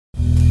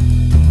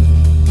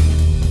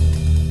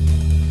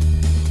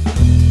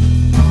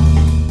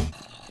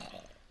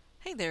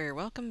there,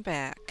 welcome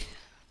back.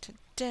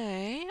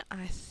 Today,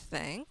 I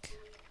think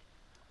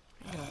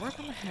I'm going to work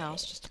on the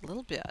house just a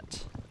little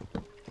bit.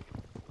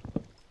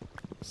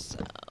 So,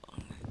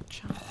 I'm going to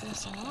chop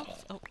this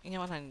off. Oh, you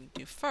know what I need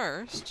to do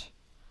first?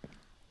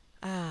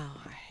 Oh,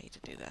 I hate to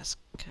do this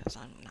because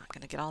I'm not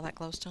going to get all that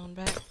glowstone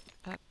back,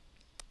 but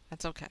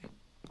that's okay.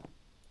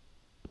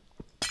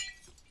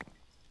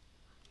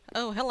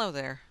 Oh, hello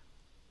there.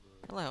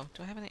 Hello.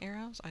 Do I have any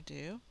arrows? I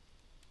do.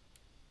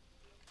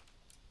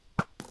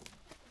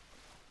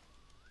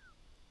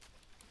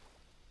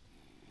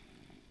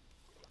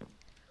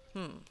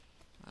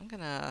 I'm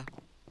gonna,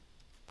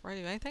 before I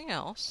do anything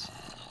else,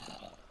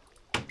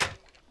 I'm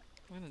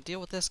gonna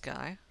deal with this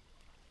guy.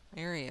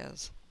 There he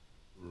is.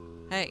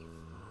 Hey.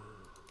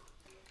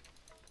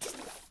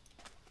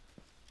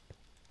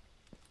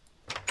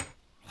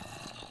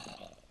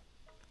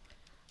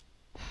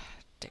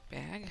 Dick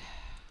bag.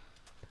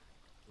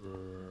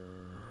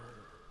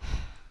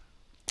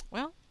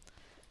 Well,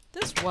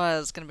 this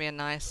was gonna be a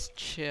nice,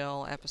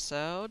 chill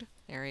episode.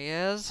 There he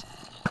is.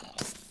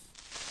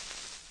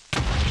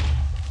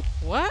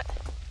 What?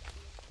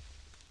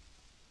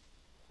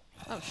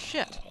 Oh,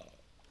 shit.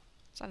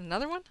 Is that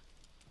another one?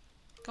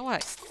 Go away.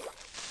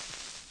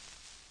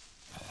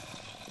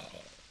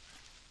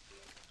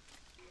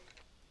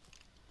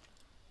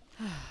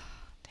 Damn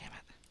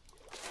it.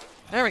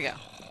 There we go.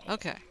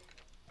 Okay.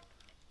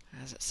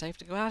 Is it safe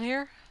to go out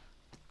here?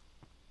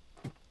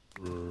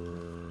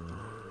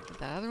 Did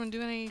that other one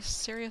do any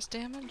serious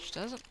damage?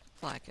 Doesn't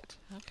look like it.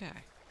 Okay.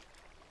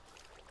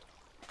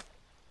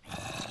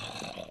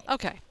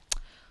 Okay.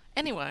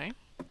 Anyway,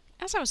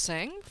 as I was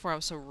saying, before I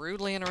was so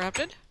rudely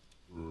interrupted,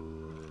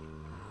 I'm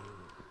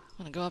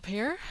gonna go up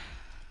here.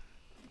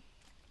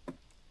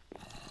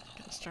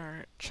 Gonna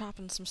start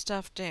chopping some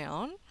stuff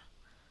down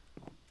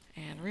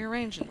and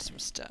rearranging some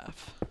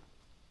stuff.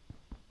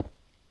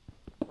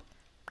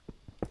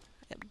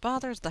 It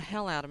bothers the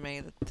hell out of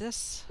me that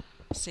this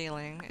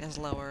ceiling is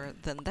lower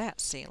than that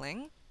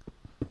ceiling.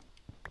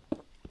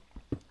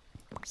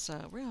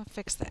 So we're gonna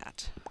fix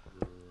that.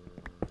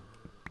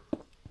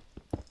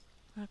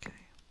 Okay.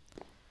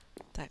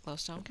 That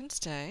glowstone can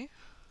stay.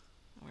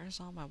 Where's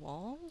all my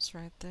walls?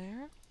 Right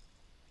there.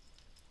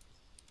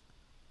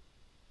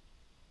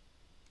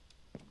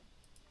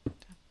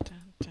 Dun,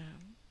 dun,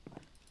 dun.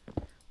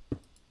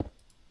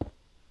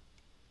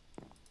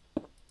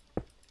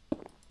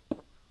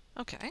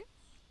 Okay.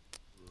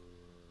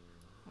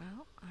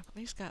 Well, I've at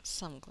least got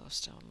some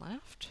glowstone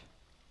left.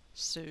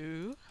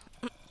 So...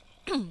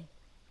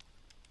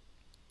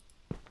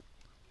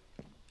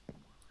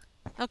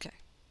 okay.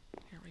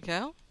 Here we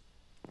go.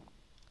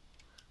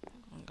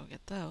 I'm gonna go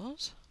get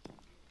those.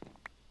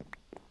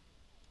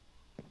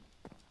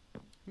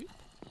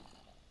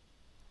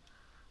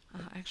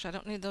 Actually, I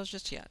don't need those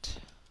just yet.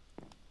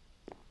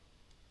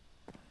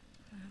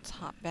 Let's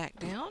hop back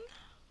down.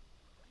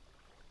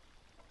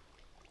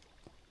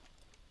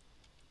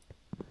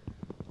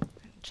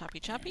 And choppy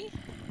choppy.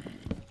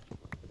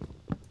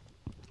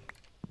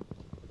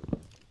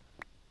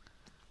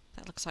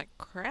 That looks like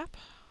crap.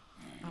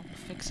 I will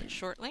fix it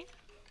shortly.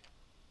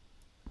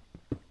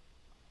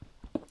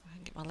 I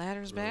can get my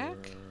ladders back.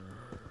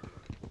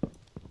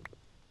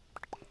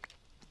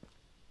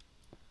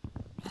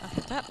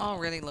 Okay, that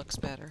already looks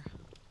better.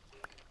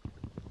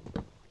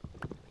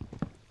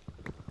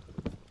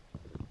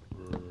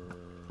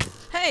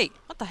 Hey!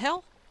 What the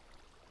hell?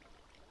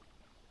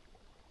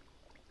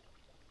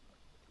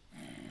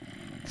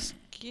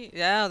 Excuse...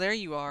 Oh, there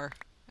you are.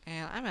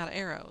 And I'm out of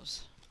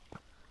arrows.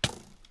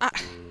 Ah!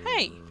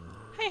 Hey!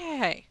 Hey, hey,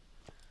 hey!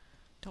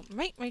 Don't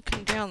make me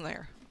come down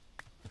there.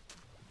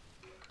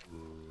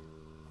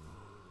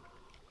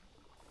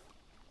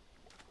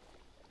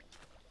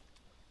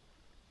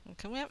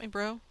 Come at me,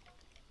 bro.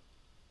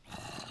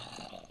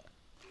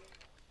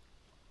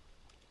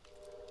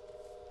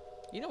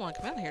 You don't want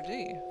to come out here, do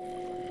you?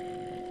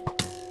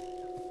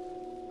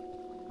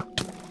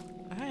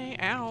 Hey,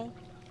 ow.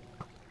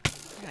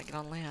 I gotta get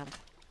on land.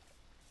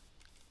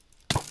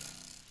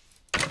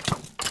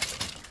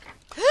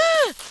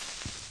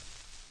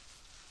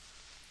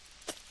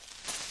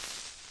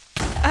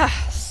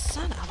 Ah,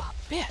 son of a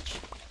bitch.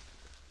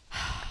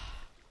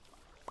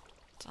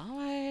 It's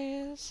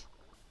always...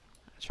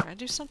 I try to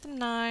do something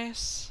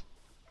nice.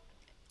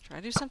 Try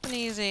to do something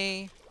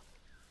easy.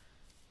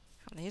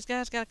 And these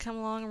guys gotta come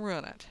along and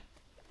ruin it.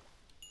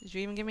 Did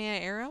you even give me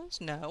any arrows?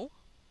 No.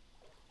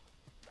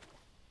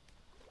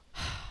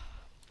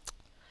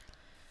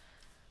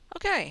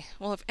 Okay,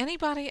 well, if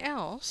anybody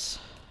else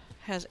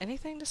has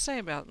anything to say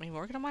about me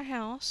working on my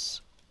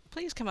house,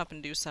 please come up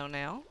and do so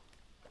now.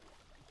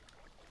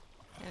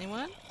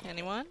 Anyone?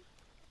 Anyone?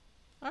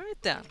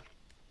 Alright then.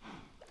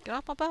 Get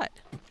off my butt.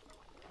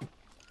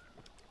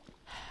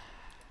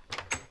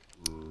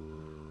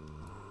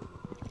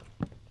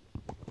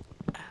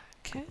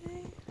 Okay.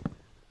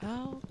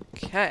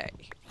 Okay.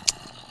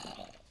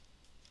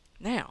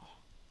 Now.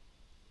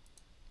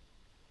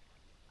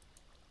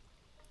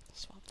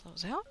 Swap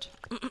those out.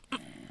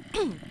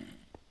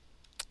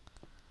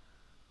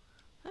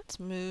 Let's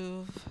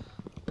move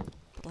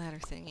the ladder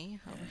thingy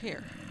over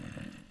here.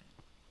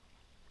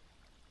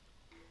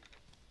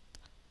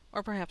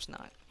 Or perhaps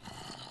not.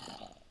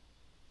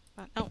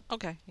 Oh,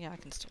 okay. Yeah, I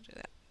can still do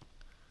that.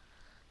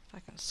 I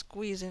can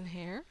squeeze in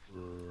here.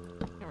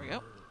 There we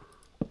go.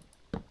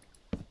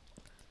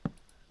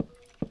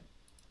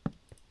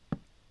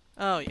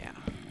 Oh, yeah.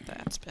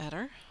 That's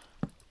better.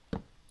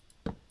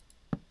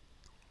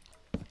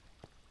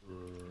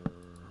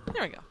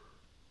 There we go.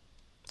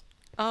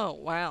 Oh,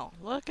 wow.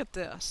 Look at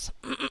this.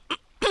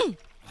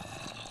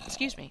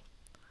 Excuse me.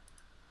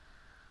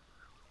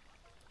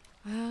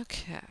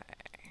 Okay.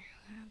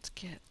 Let's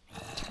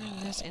turn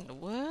this into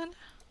wood.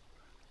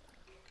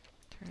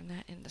 Turn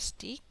that into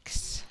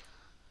sticks.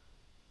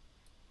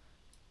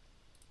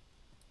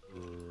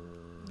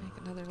 Make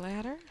another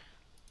ladder.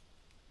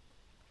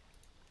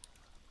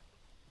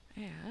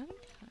 And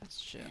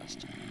let's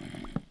just...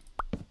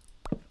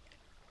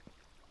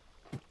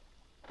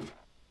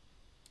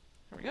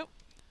 There we go.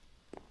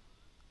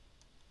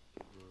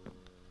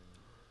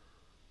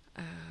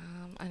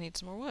 I need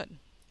some more wood.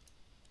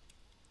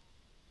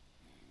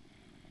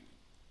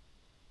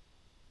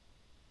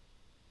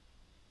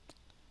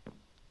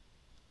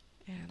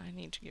 And I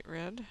need to get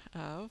rid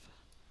of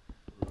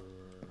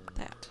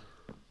that.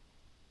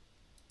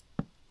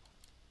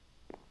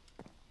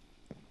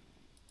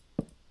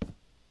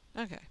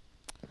 Okay.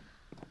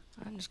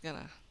 I'm just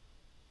gonna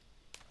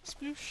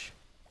sploosh.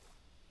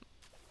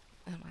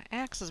 And my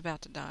axe is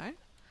about to die.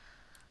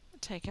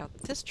 Take out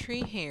this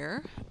tree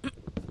here.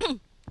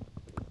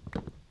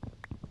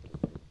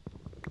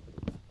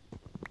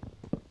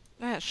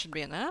 That should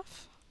be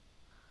enough.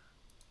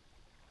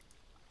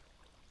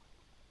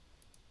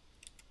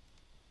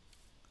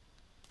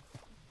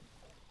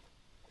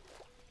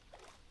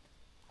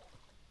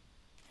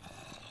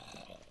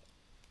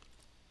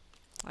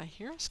 I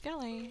hear a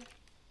skelly.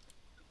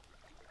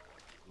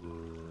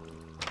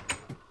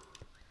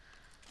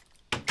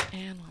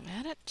 And while I'm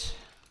at it,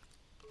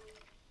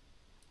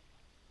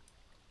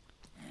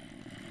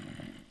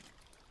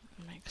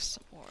 make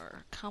some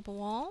more cobble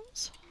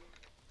walls.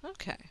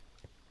 Okay.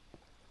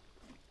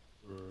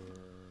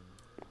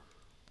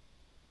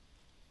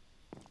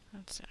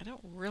 Let's see, I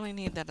don't really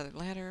need that other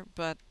ladder,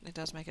 but it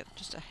does make it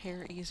just a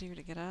hair easier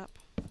to get up.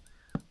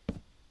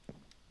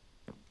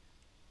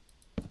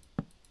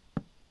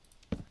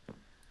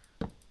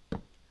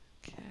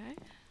 Okay.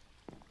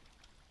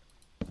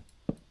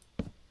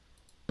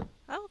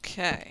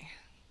 Okay.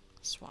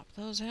 Swap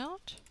those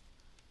out.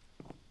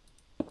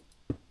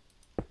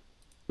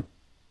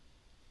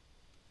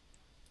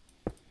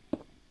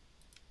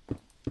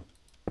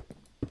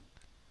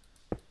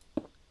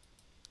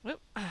 Whoop.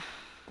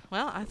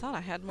 Well, I thought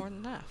I had more than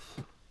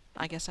enough.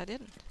 I guess I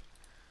didn't.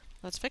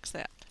 Let's fix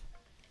that.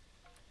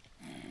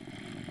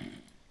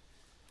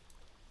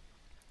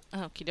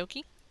 Okie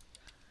dokie.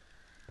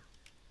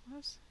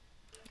 Was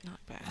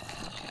not back.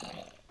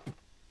 Okay.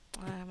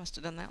 I must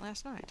have done that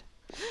last night.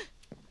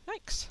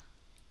 Yikes.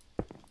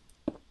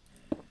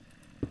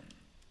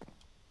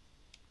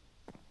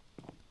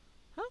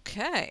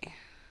 Okay.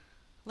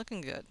 Looking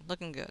good.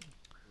 Looking good.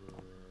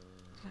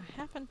 Did I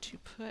happen to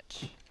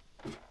put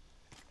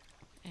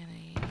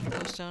any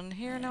glowstone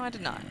here? No, I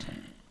did not.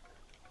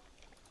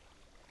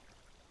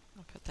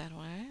 I'll put that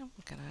away. I'm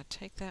gonna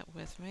take that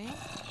with me.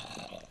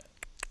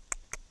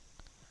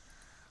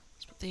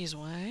 Let's put these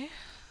away.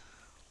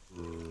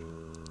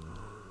 Put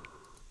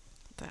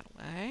that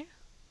away.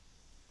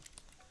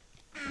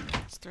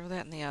 Let's throw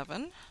that in the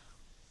oven.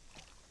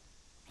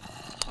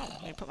 Oh,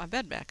 I need to put my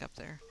bed back up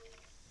there.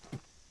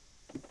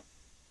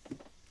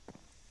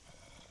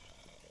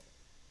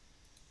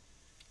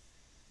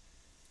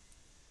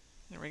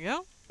 There we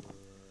go.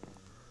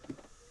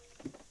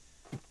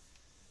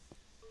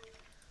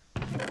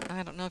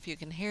 I don't know if you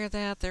can hear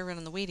that. They're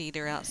running the weed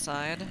eater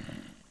outside.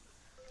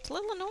 It's a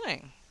little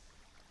annoying.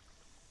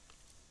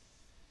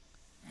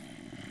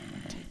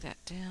 Take that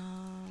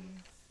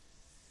down.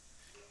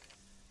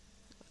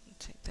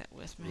 Take that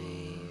with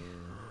me.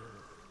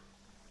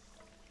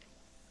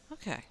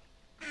 Okay.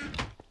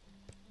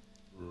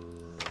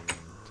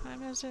 What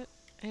time is it?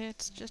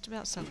 It's just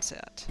about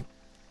sunset.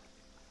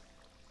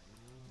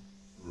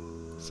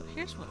 So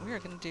here's what we're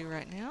going to do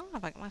right now.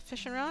 Have I got my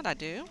fishing rod? I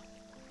do.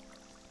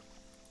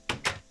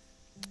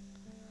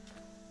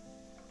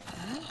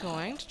 I'm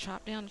going to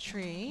chop down a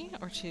tree,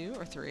 or two,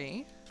 or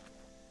three.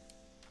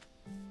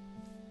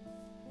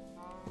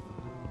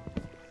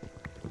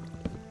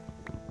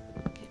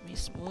 Get me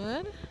some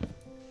wood.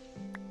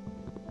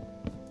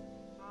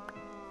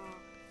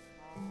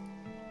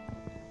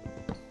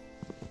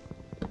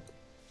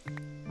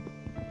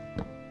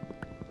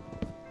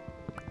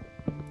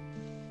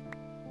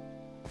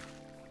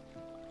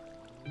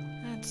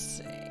 Let's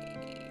see.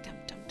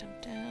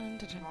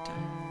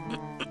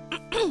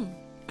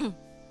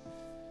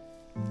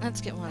 Let's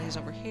get one of these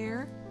over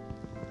here.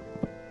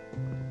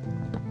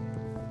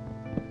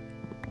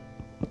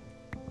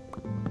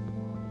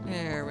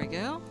 There we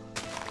go.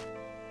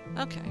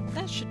 Okay,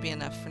 that should be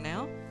enough for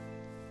now.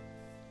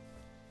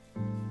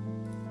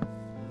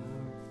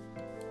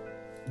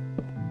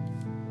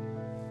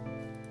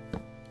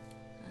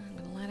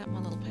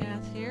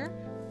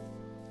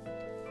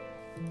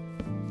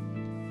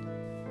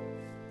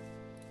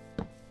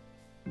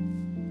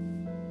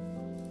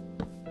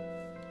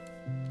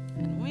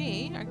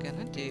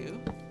 gonna do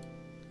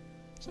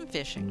some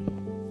fishing.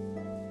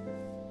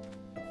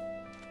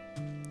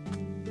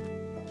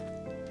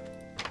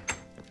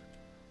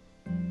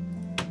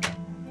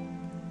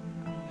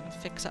 I'm gonna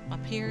fix up my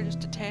pier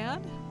just a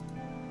tad.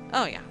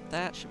 Oh yeah,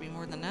 that should be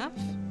more than enough.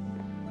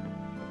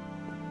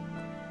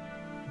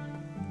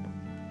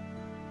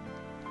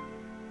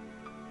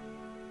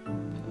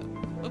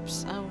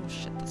 Oops, oh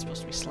shit, that's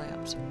supposed to be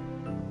slabs.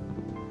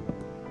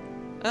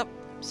 Oh,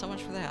 so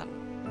much for that.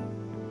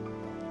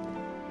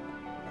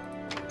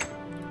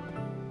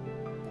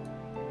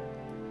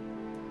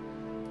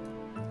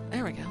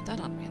 There we go, that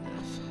ought to be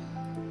enough.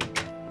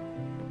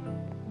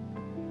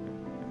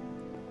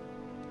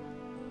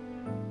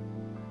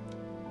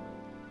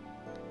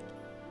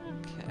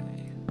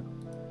 Okay.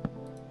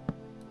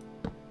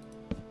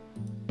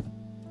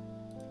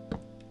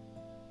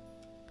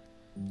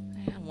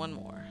 And one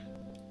more.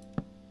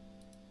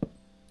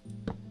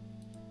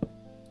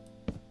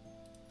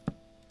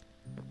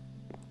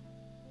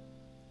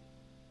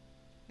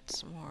 Get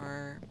some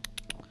more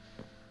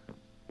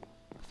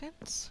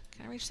fence.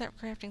 Can I reach that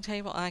crafting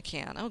table? I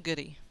can. Oh,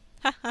 goody.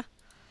 Haha.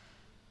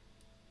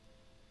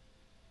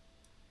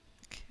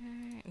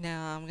 Okay,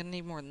 now I'm gonna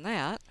need more than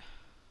that.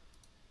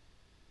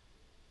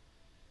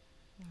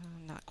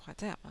 Not quite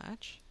that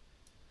much.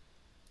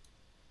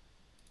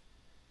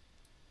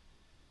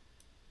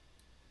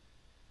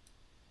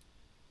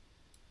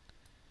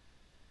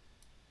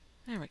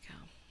 There we go.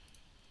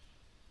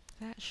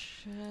 That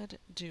should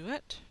do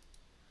it.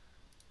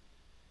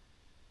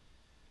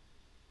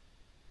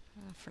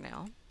 For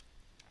now.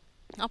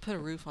 I'll put a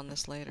roof on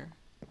this later.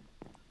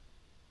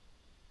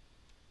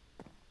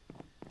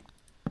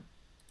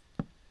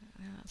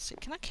 Let's see,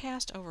 can I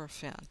cast over a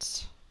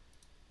fence?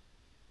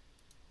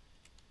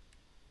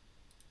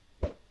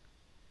 Oh,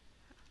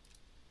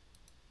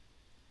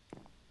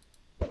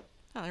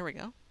 there we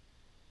go.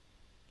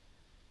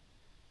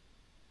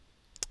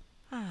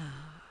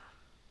 Ah.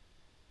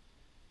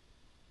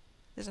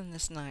 Isn't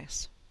this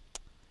nice?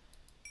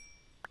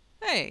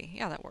 Hey,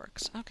 yeah, that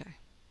works. Okay.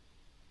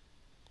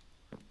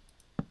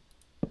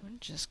 I'm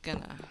just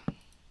gonna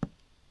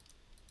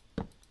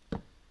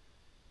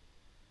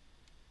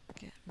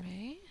get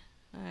me.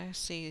 I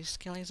see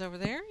skellies over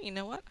there. You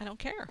know what? I don't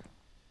care.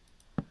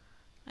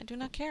 I do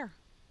not care.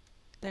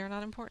 They are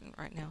not important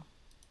right now.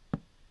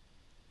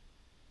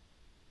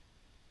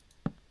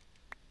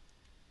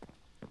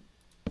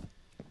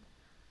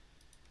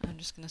 I'm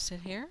just gonna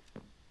sit here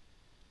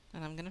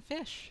and I'm gonna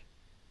fish.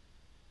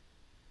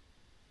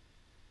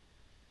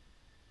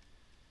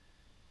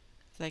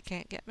 They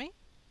can't get me.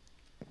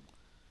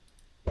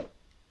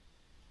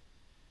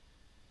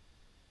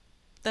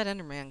 That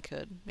Enderman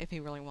could, if he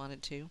really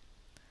wanted to.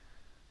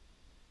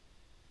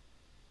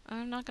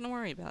 I'm not going to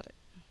worry about it.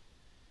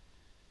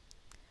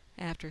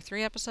 After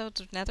 3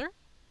 episodes of Nether,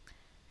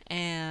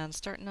 and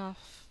starting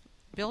off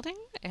building,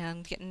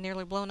 and getting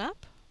nearly blown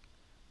up,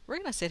 we're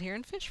going to sit here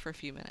and fish for a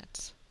few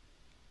minutes.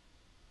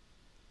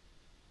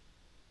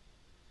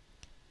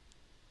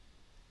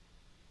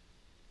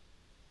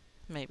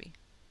 Maybe.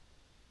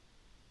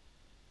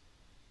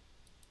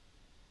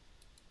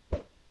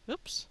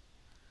 Oops.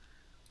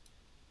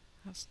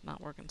 That's not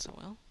working so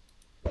well.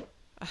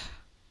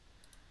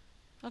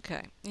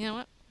 Okay, you know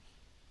what?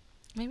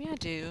 Maybe I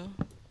do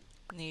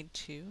need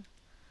to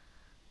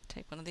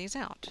take one of these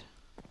out.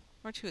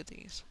 Or 2 of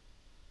these.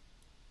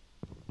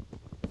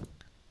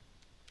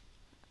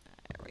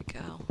 There we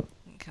go.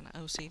 Kind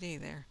of OCD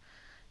there.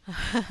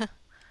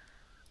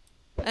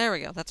 There we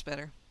go, that's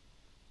better.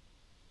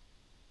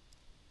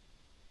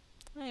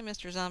 Hey,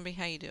 Mr. Zombie,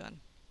 how you doing?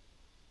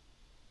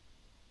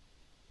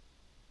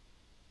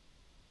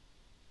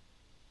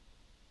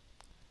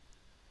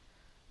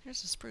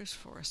 There's a spruce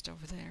forest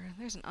over there.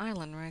 There's an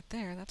island right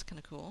there. That's kind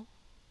of cool.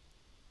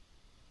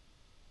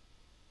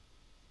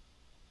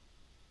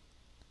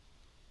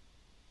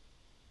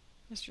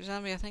 Mr.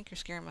 Zombie, I think you're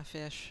scaring my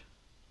fish.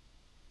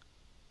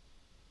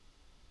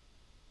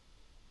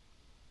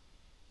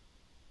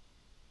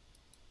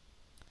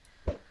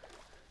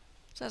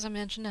 So as I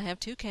mentioned, I have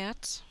 2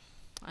 cats.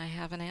 I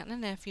have an aunt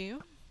and a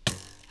nephew.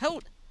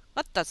 Hold!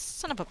 What the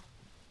son of a...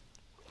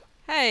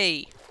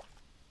 Hey!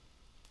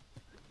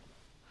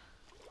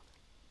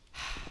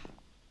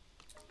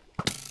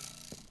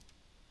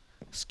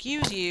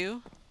 Excuse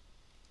you.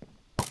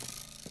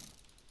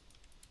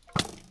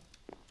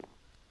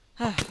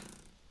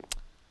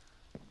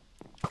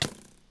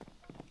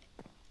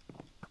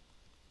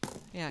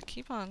 Yeah,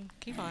 keep on,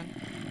 keep on.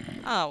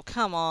 Oh,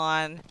 come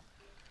on.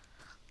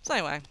 So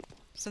anyway,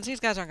 since these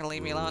guys aren't going to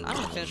leave me alone, I'm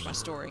going to finish my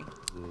story.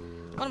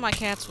 One of my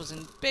cats was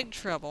in big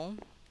trouble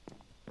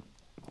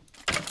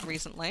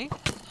recently.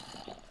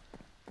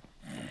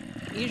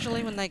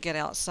 Usually when they get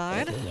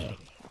outside,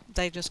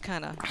 they just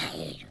kind of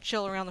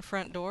chill around the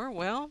front door.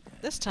 Well,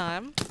 this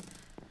time,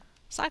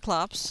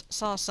 Cyclops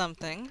saw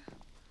something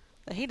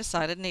that he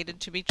decided needed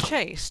to be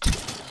chased.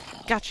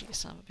 Gotcha, you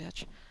son of a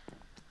bitch.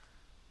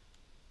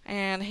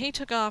 And he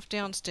took off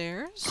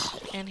downstairs,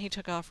 and he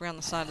took off around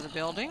the side of the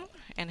building,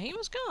 and he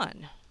was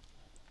gone.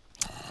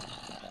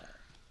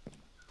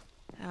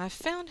 I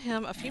found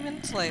him a few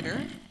minutes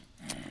later.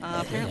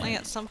 Apparently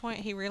at some point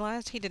he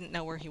realized he didn't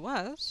know where he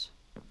was.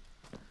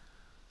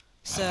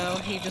 So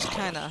he just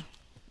kind of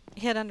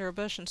hid under a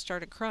bush and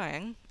started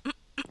crying.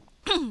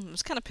 It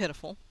was kind of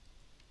pitiful.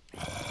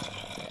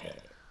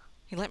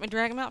 He let me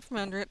drag him out from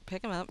under it,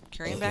 pick him up,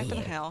 carry him back to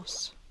the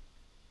house.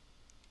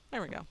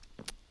 There we go.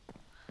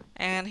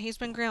 And he's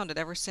been grounded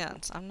ever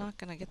since. I'm not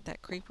going to get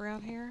that creeper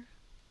out here.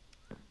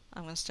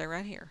 I'm going to stay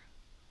right here.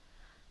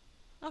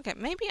 Okay,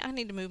 maybe I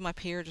need to move my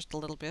pier just a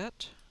little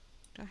bit.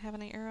 Do I have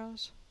any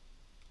arrows?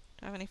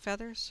 Do I have any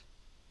feathers?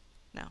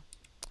 No.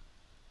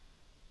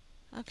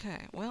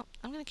 Okay, well,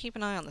 I'm going to keep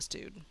an eye on this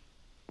dude.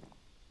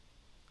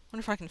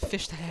 Wonder if I can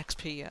fish that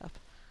XP up.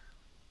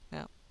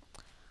 No.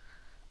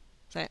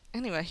 So,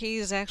 anyway,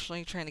 he's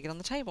actually trying to get on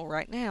the table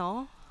right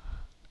now.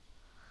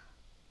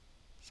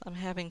 So I'm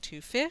having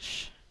to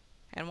fish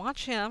and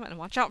watch him and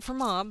watch out for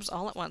mobs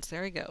all at once.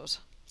 There he goes.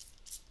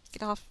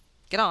 Get off.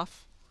 Get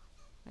off.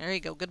 There you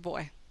go. Good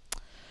boy.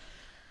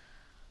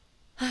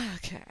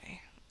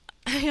 Okay.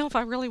 You know, if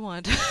I really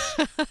wanted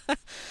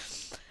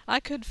I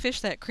could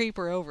fish that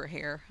creeper over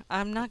here.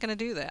 I'm not going to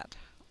do that.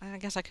 I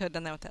guess I could have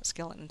done that with that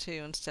skeleton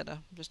too, instead of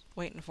just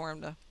waiting for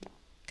him to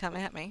come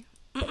at me.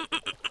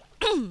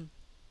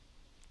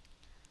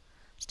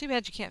 It's too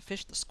bad you can't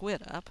fish the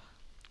squid up.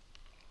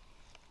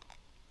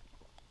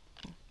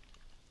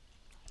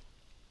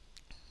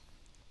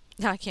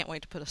 Now I can't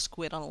wait to put a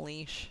squid on a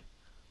leash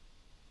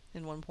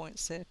in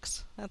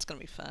 1.6. That's going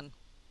to be fun.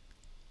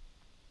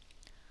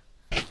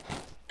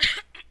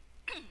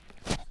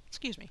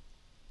 Excuse me.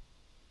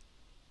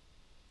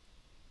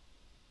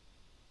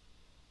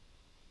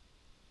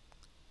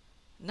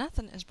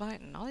 Nothing is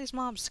biting. All these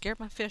mobs scared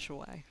my fish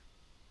away.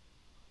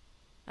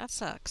 That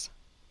sucks.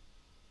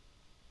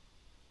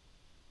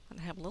 I'm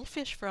gonna have a little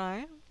fish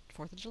fry,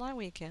 4th of July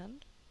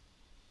weekend.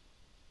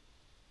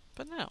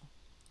 But no.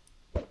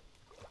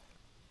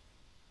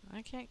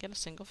 I can't get a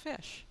single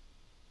fish.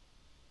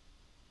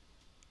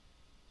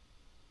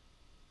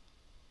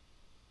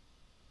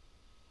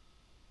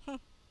 Huh.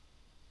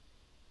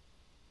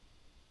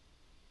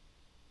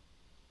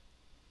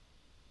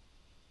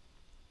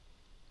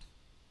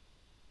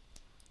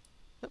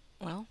 Oh,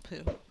 well,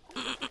 poo.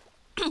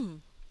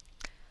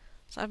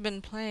 So I've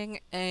been playing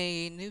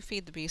a new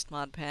Feed the Beast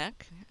mod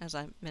pack, as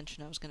I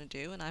mentioned I was going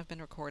to do, and I've been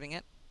recording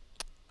it.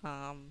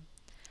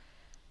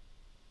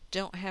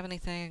 Don't have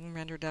anything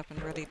rendered up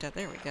and ready to...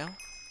 There we go.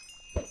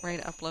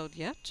 Ready to upload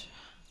yet.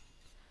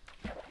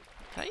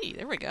 Hey,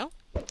 there we go.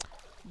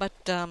 But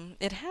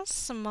it has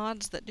some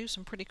mods that do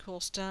some pretty cool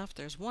stuff.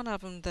 There's one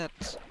of them that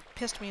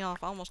pissed me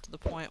off almost to the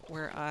point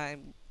where I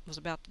was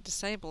about to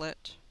disable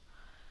it.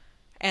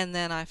 And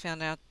then I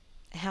found out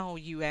how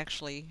you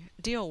actually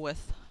deal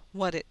with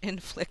what it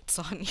inflicts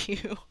on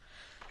you.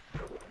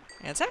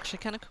 And it's actually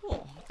kind of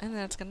cool. And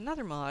then it's got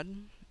another mod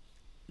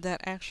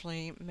that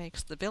actually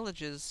makes the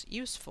villages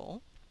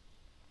useful.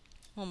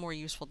 Well, more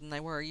useful than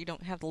they were. You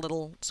don't have the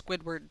little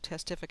Squidward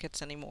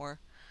testificates anymore.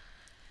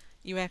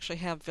 You actually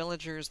have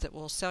villagers that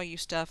will sell you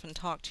stuff and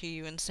talk to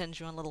you and send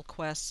you on little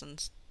quests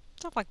and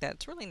stuff like that.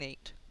 It's really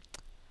neat.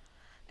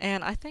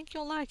 And I think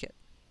you'll like it.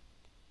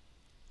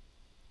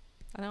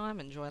 I know I'm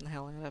enjoying the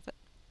hell out of it.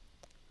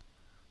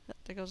 Oh,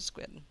 there goes a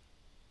squid.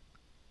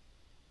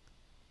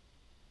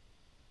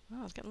 Oh,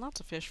 I was getting lots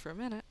of fish for a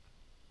minute.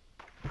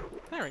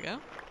 There we go.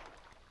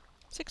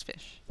 6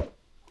 fish. I'd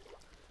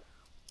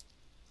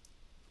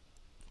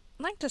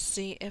like to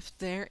see if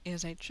there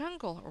is a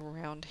jungle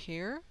around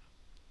here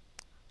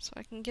so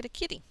I can get a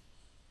kitty.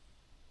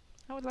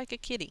 I would like a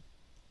kitty.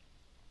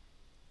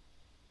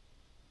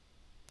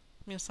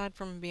 I mean, aside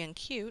from being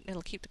cute,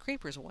 it'll keep the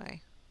creepers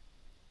away.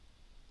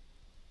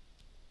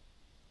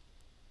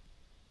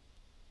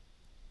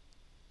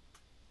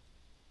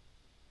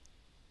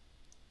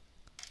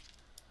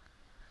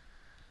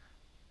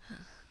 Huh.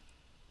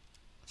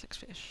 6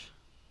 fish.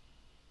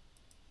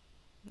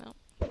 Nope.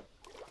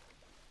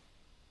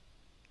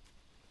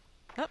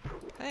 Oh,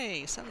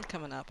 hey, sun's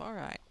coming up.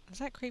 Alright. Is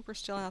that creeper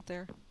still out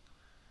there?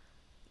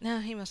 No,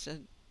 he must have...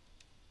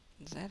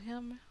 Is that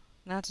him?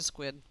 No, it's a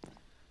squid.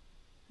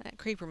 That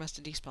creeper must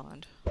have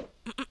despawned.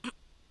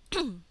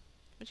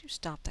 Would you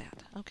stop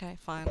that? Okay,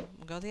 fine.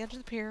 We'll go to the edge of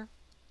the pier.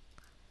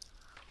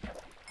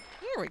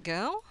 Here we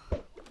go.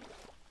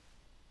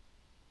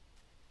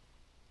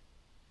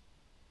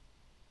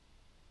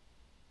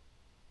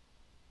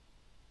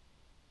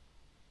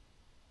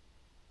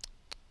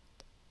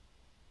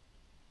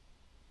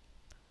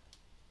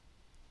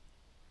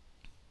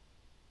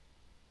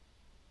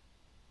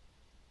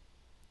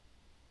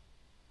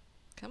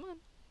 Come on.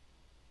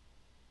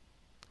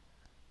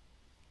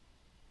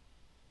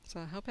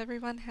 So I hope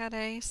everyone had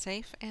a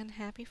safe and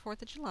happy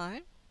 4th of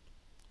July,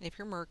 if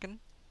you're merkin.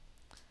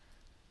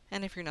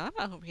 And if you're not,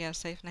 I hope you had a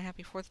safe and a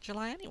happy 4th of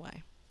July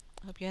anyway.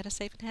 I hope you had a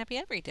safe and happy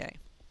every day.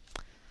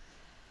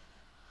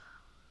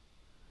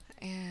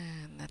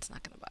 And that's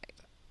not going to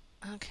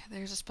bite. Okay,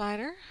 there's a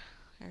spider.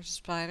 There's a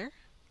spider.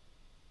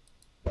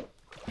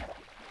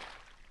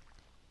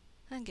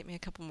 And get me a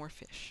couple more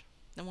fish.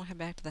 Then we'll head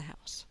back to the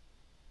house.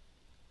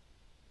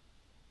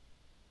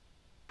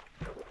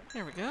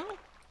 There we go.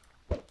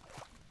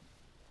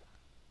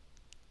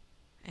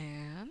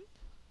 And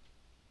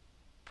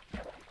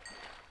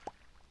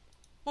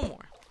one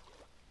more.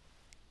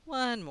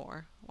 One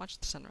more. Watch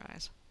the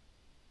sunrise.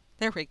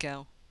 There we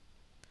go.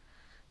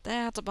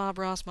 That's a Bob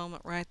Ross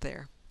moment right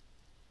there.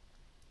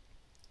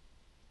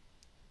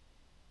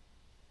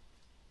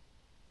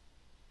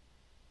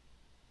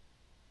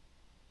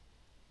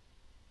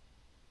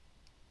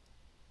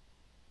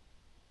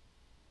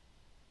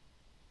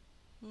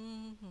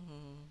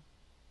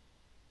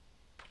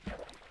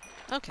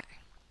 Okay.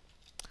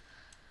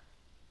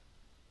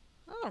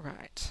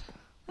 Alright.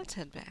 Let's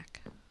head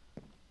back.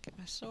 Get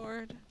my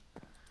sword.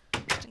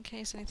 Just in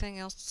case anything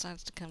else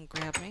decides to come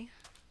grab me.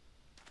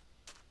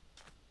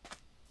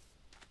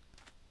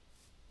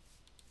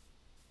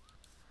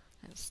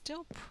 And it's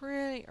still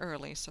pretty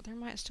early, so there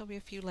might still be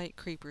a few late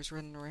creepers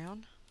running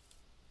around.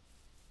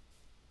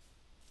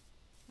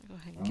 I'll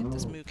go ahead and get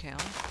this moo cow.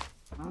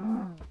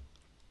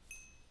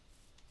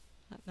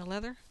 No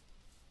leather?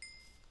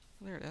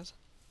 There it is.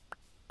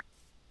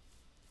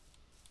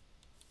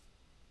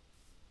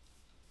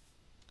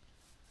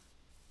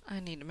 I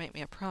need to make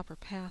me a proper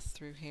path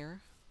through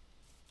here.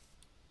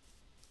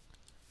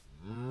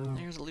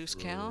 There's a loose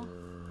cow.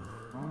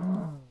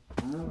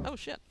 Oh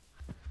shit.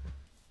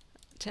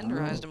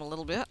 Tenderized him a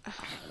little bit.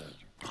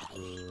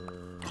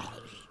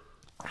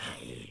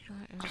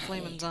 There's a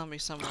flaming zombie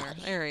somewhere.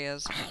 There he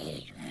is.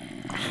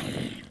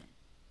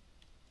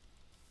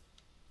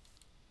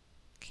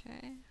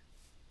 Okay.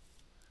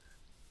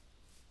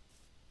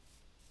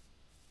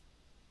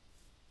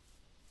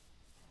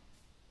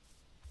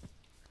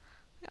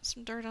 Got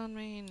some dirt on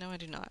me? No, I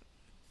do not.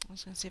 I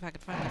was going to see if I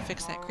could finally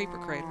fix that creeper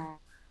crater.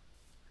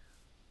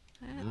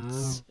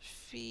 Let's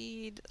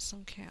feed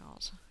some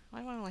cows.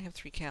 Why do I only have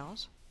 3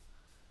 cows?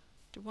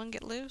 Did one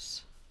get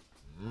loose?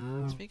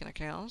 Speaking of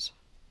cows.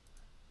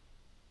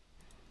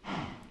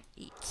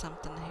 Eat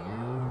something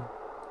here.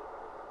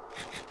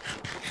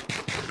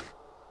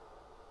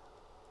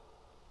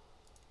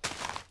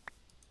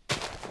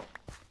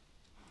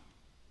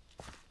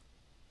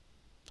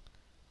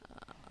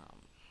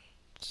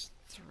 Just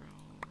throw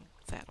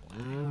that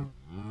away.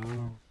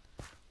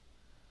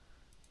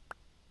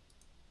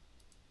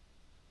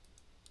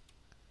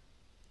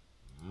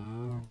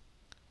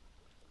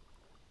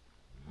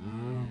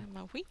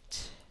 My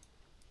wheat.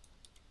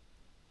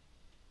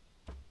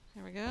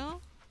 There we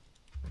go.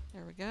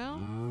 There we go.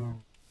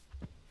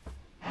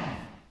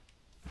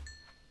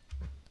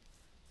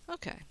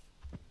 Okay.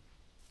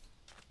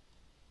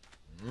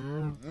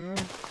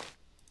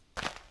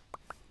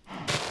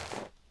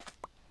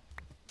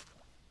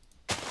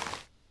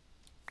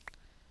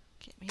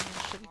 Get me a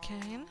little sugar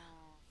cane.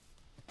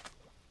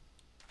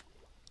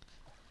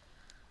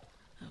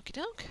 Okie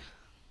doke.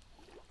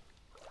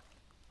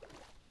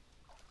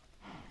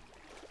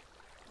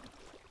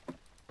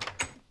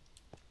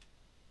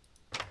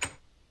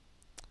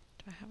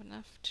 Do I have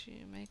enough to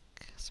make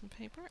some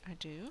paper? I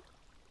do.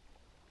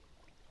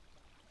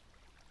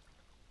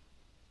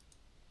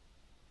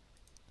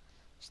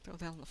 Just throw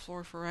that on the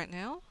floor for right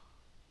now.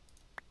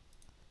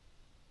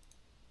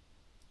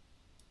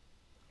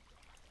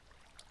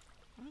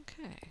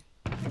 Okay.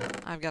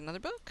 I've got another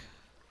book.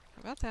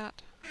 How about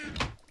that?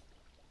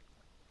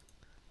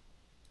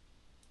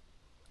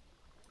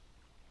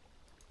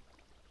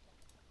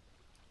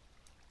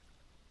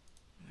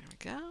 There we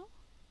go.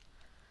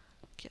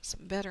 Get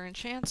some better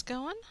enchants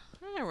going.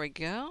 There we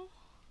go.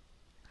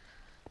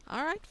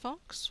 Alright,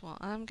 folks. Well,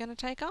 I'm going to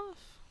take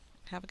off.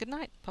 Have a good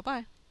night.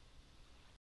 Bye-bye.